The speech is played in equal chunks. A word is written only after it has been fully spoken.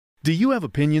Do you have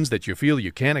opinions that you feel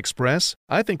you can't express?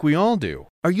 I think we all do.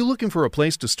 Are you looking for a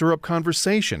place to stir up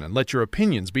conversation and let your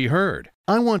opinions be heard?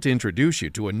 I want to introduce you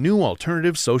to a new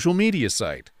alternative social media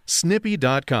site,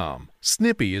 Snippy.com.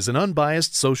 Snippy is an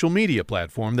unbiased social media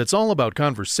platform that's all about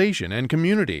conversation and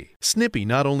community. Snippy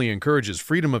not only encourages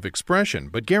freedom of expression,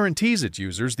 but guarantees its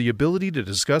users the ability to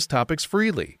discuss topics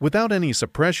freely, without any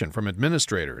suppression from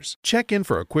administrators. Check in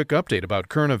for a quick update about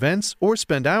current events, or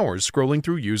spend hours scrolling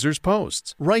through users'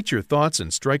 posts. Write your thoughts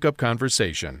and strike up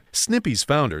conversation. Snippy's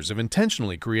founders have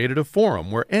intentionally created a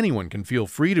forum where anyone can feel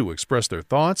free to express their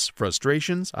thoughts,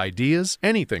 frustrations, ideas,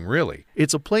 anything really.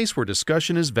 It's a place where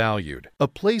discussion is valued, a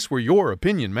place where your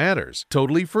opinion matters,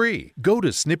 totally free. Go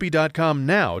to Snippy.com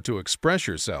now to express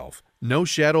yourself. No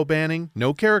shadow banning,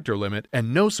 no character limit,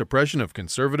 and no suppression of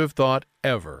conservative thought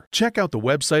ever. Check out the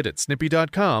website at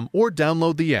Snippy.com or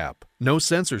download the app. No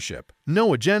censorship,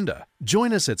 no agenda.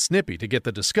 Join us at Snippy to get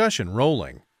the discussion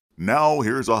rolling. Now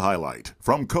here's a highlight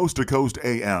from Coast to Coast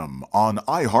AM on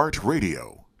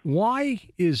iHeartRadio. Why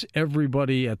is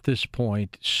everybody at this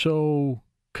point so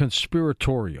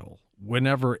conspiratorial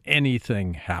whenever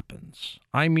anything happens?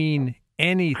 I mean,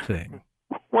 anything.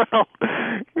 Well,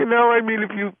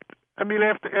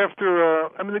 after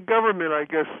the government, I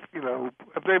guess,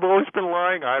 if they've always been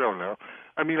lying, I don't know.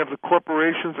 Have the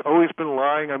corporations always been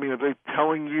lying? Are they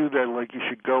telling you that, you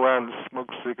should go out and smoke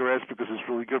cigarettes because it's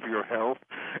really good for your health?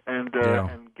 And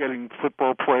getting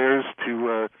football players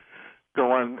to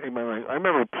go on. I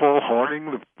remember Paul Harding,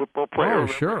 the football player. Oh,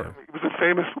 sure. He was a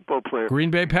famous football player.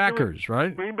 Green Bay Packers,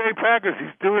 right? Green Bay Packers.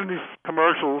 He's doing these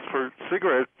commercials for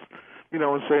cigarettes,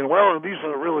 and saying, well, these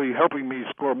are really helping me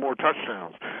score more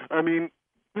touchdowns.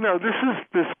 This is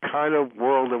this kind of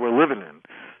world that we're living in.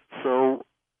 So,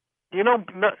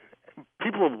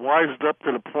 people have wised up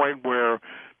to the point where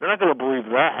they're not going to believe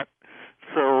that.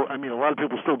 So, a lot of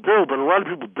people still do, but a lot of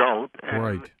people don't. And,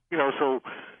 right. So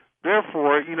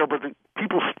therefore,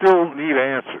 people still need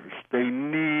answers. They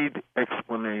need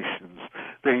explanations.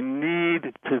 They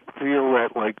need to feel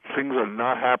that, things are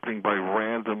not happening by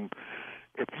random.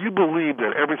 If you believe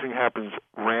that everything happens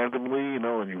randomly,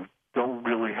 and you don't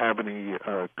really have any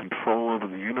control over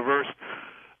the universe,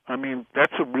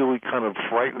 that's a really kind of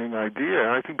frightening idea.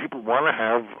 And I think people want to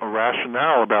have a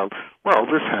rationale about, well,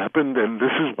 this happened and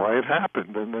this is why it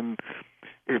happened. And then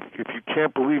if you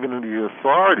can't believe in the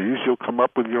authorities, you'll come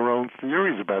up with your own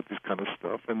theories about this kind of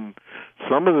stuff. And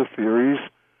some of the theories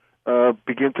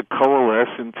begin to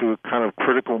coalesce into a kind of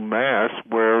critical mass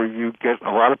where you get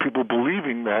a lot of people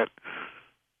believing that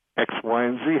X, Y,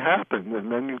 and Z happened.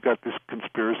 And then you've got this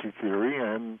conspiracy theory,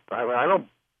 and I don't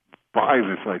buy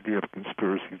this idea of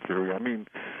conspiracy theory.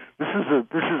 This is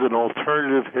an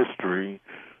alternative history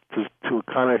to a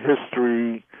kind of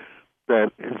history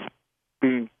that is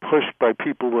being pushed by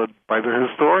people, by the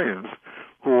historians,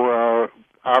 who are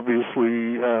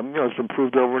obviously, it's been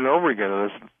proved over and over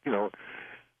again.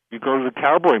 You go to the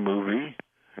cowboy movie,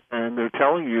 and they're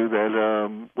telling you that,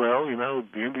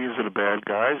 the Indians are the bad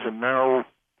guys, and now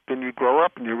then you grow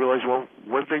up and you realize, well,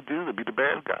 what did they do to be the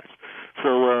bad guys?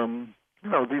 So,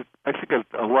 I think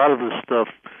a lot of the stuff,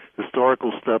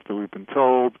 historical stuff that we've been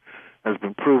told, has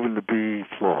been proven to be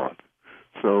flawed.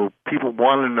 So people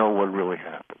want to know what really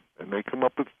happened. And they come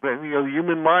up with, the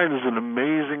human mind is an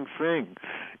amazing thing.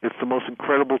 It's the most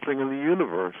incredible thing in the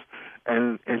universe.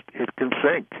 And it can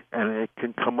think, and it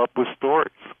can come up with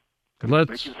stories.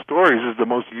 Making stories is the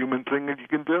most human thing that you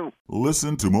can do.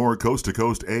 Listen to more Coast to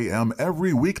Coast AM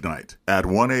every weeknight at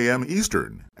 1 a.m.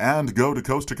 Eastern. And go to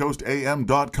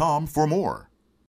coasttocoastam.com for more.